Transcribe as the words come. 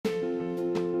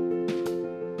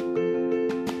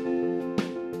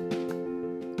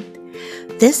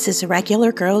This is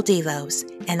Regular Girl Devos,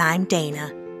 and I'm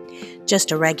Dana.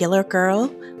 Just a regular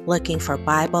girl looking for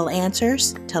Bible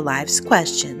answers to life's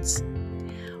questions.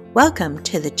 Welcome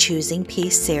to the Choosing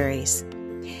Peace series.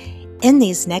 In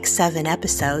these next 7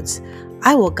 episodes,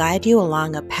 I will guide you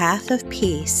along a path of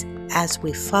peace as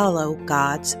we follow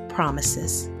God's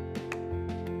promises.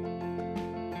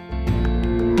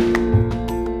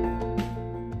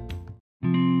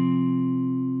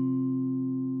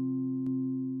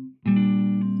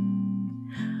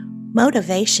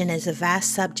 Motivation is a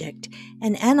vast subject,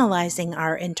 and analyzing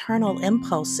our internal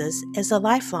impulses is a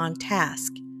lifelong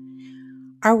task.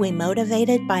 Are we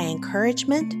motivated by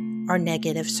encouragement or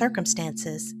negative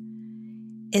circumstances?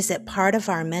 Is it part of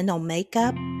our mental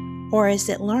makeup, or is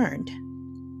it learned?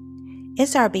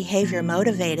 Is our behavior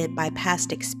motivated by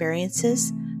past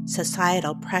experiences,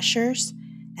 societal pressures,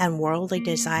 and worldly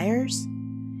desires?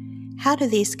 How do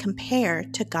these compare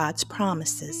to God's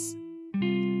promises?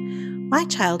 My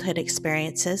childhood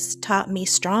experiences taught me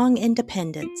strong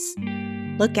independence.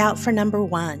 Look out for number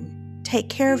 1. Take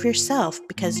care of yourself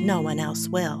because no one else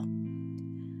will.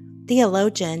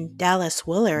 Theologian Dallas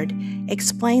Willard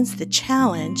explains the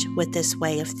challenge with this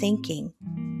way of thinking.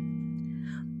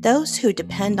 Those who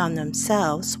depend on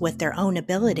themselves with their own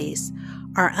abilities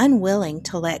are unwilling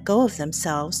to let go of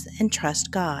themselves and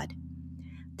trust God.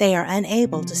 They are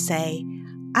unable to say,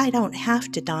 "I don't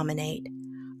have to dominate.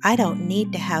 I don't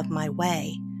need to have my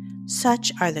way."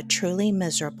 Such are the truly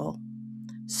miserable.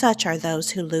 Such are those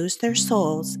who lose their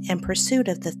souls in pursuit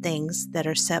of the things that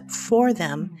are set before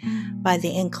them by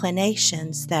the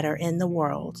inclinations that are in the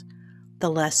world, the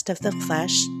lust of the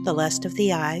flesh, the lust of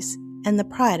the eyes, and the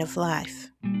pride of life.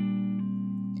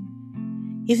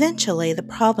 Eventually, the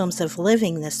problems of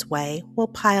living this way will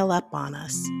pile up on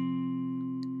us.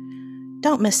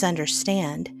 Don't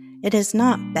misunderstand. It is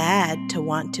not bad to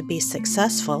want to be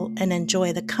successful and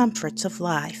enjoy the comforts of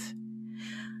life.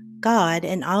 God,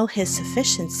 in all His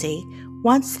sufficiency,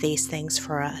 wants these things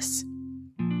for us.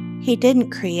 He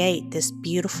didn't create this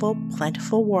beautiful,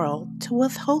 plentiful world to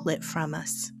withhold it from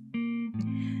us.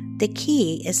 The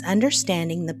key is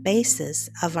understanding the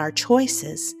basis of our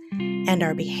choices and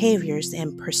our behaviors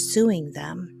in pursuing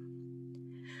them.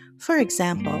 For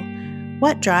example,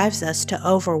 what drives us to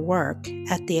overwork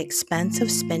at the expense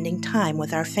of spending time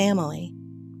with our family?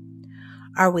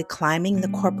 Are we climbing the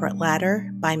corporate ladder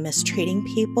by mistreating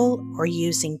people or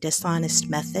using dishonest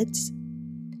methods?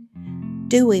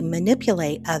 Do we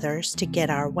manipulate others to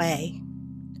get our way?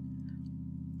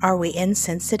 Are we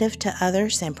insensitive to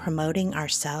others and promoting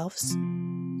ourselves?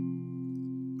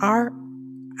 Are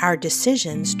our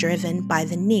decisions driven by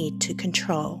the need to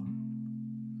control?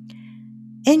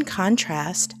 In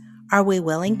contrast, are we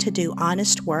willing to do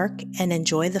honest work and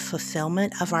enjoy the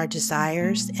fulfillment of our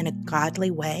desires in a godly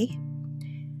way?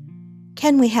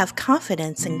 Can we have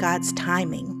confidence in God's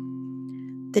timing?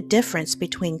 The difference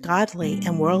between godly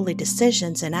and worldly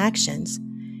decisions and actions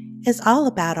is all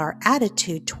about our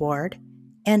attitude toward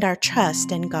and our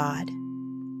trust in God.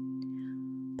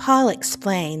 Paul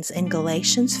explains in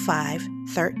Galatians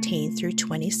 5:13 through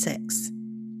 26.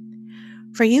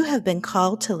 "For you have been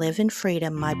called to live in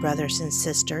freedom, my brothers and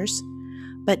sisters,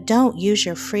 but don't use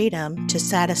your freedom to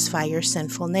satisfy your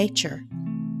sinful nature.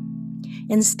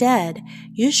 Instead,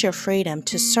 use your freedom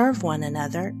to serve one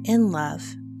another in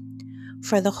love.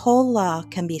 For the whole law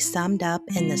can be summed up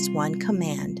in this one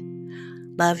command: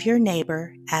 love your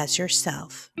neighbor as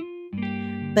yourself.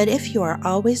 But if you are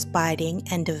always biting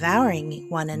and devouring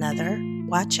one another,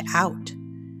 watch out.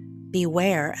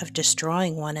 Beware of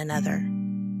destroying one another.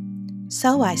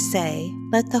 So I say,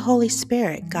 let the Holy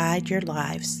Spirit guide your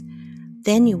lives.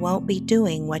 Then you won't be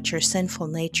doing what your sinful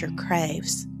nature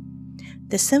craves.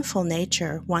 The sinful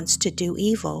nature wants to do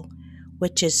evil,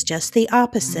 which is just the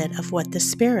opposite of what the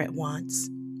Spirit wants.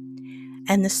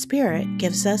 And the Spirit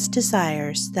gives us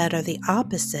desires that are the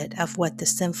opposite of what the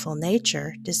sinful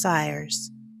nature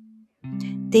desires.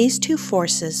 These two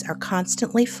forces are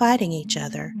constantly fighting each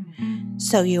other,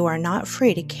 so you are not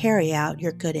free to carry out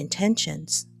your good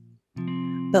intentions.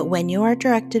 But when you are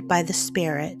directed by the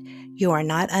Spirit, you are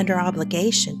not under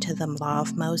obligation to the law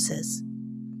of Moses.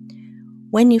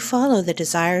 When you follow the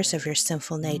desires of your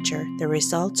sinful nature, the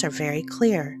results are very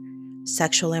clear: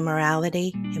 sexual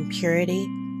immorality, impurity,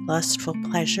 lustful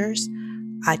pleasures,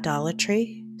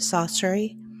 idolatry,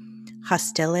 sorcery,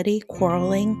 hostility,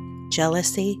 quarreling,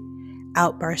 jealousy,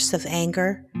 outbursts of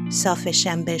anger, selfish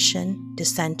ambition,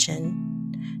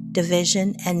 dissension,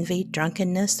 division, envy,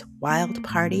 drunkenness, wild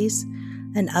parties,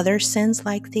 and other sins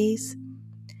like these.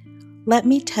 Let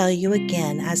me tell you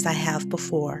again, as I have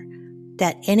before,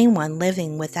 that anyone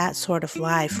living with that sort of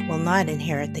life will not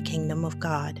inherit the kingdom of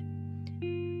God.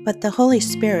 But the Holy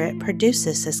Spirit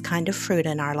produces this kind of fruit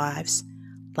in our lives: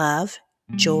 love,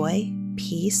 joy,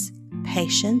 peace,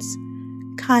 patience,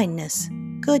 kindness,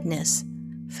 goodness,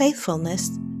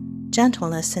 faithfulness,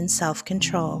 gentleness, and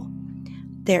self-control.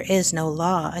 There is no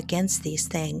law against these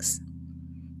things.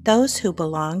 Those who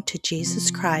belong to Jesus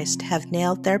Christ have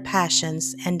nailed their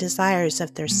passions and desires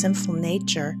of their sinful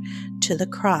nature to the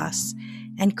cross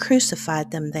and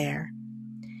crucified them there.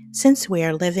 Since we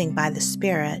are living by the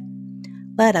Spirit,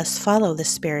 let us follow the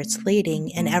Spirit's leading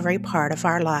in every part of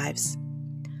our lives.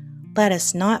 Let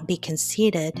us not be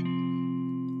conceited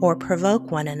or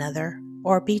provoke one another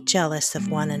or be jealous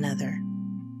of one another.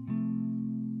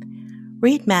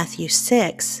 Read Matthew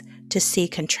 6 to see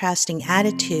contrasting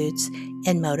attitudes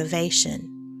and motivation.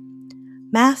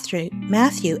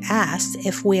 Matthew asks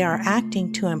if we are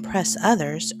acting to impress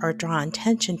others or draw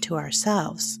attention to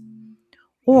ourselves,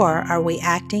 or are we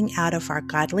acting out of our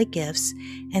godly gifts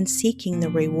and seeking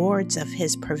the rewards of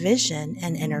His provision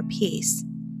and inner peace?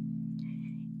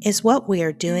 Is what we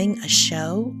are doing a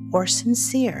show or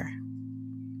sincere?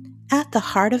 At the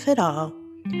heart of it all,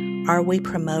 are we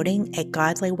promoting a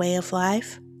godly way of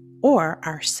life or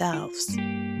ourselves?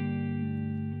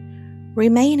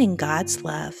 Remain in God's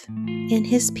love, in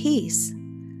His peace.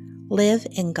 Live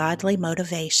in godly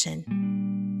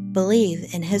motivation.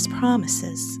 Believe in His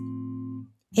promises.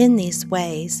 In these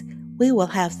ways, we will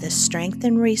have the strength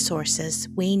and resources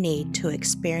we need to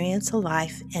experience a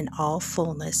life in all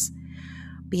fullness,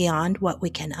 beyond what we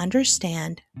can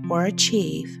understand or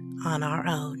achieve on our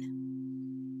own.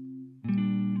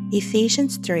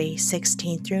 Ephesians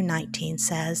 3:16-19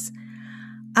 says,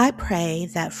 I pray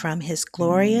that from His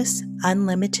glorious,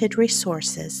 unlimited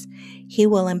resources, He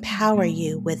will empower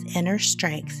you with inner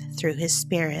strength through His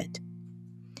Spirit.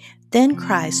 Then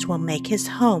Christ will make His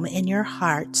home in your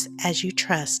hearts as you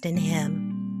trust in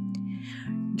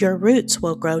Him. Your roots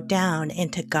will grow down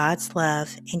into God's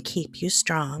love and keep you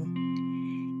strong.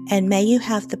 And may you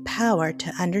have the power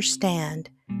to understand,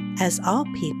 as all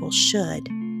people should,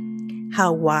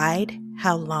 how wide,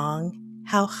 how long,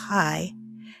 how high,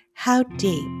 how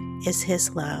deep is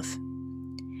His love.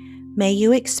 May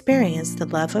you experience the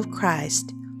love of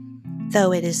Christ,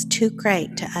 though it is too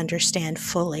great to understand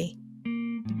fully.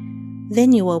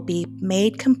 Then you will be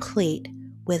made complete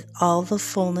with all the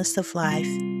fullness of life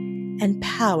and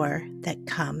power that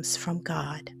comes from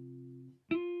God.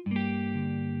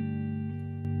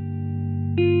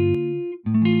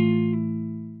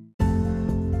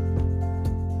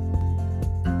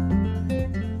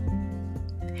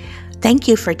 Thank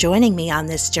you for joining me on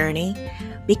this journey.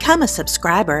 Become a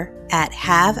subscriber at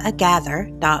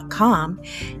haveagather.com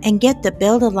and get the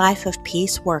Build a Life of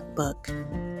Peace workbook.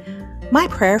 My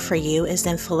prayer for you is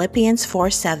in Philippians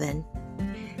 4:7.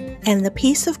 And the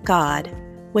peace of God,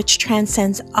 which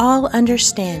transcends all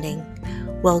understanding,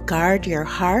 will guard your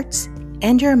hearts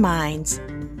and your minds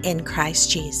in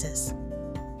Christ Jesus.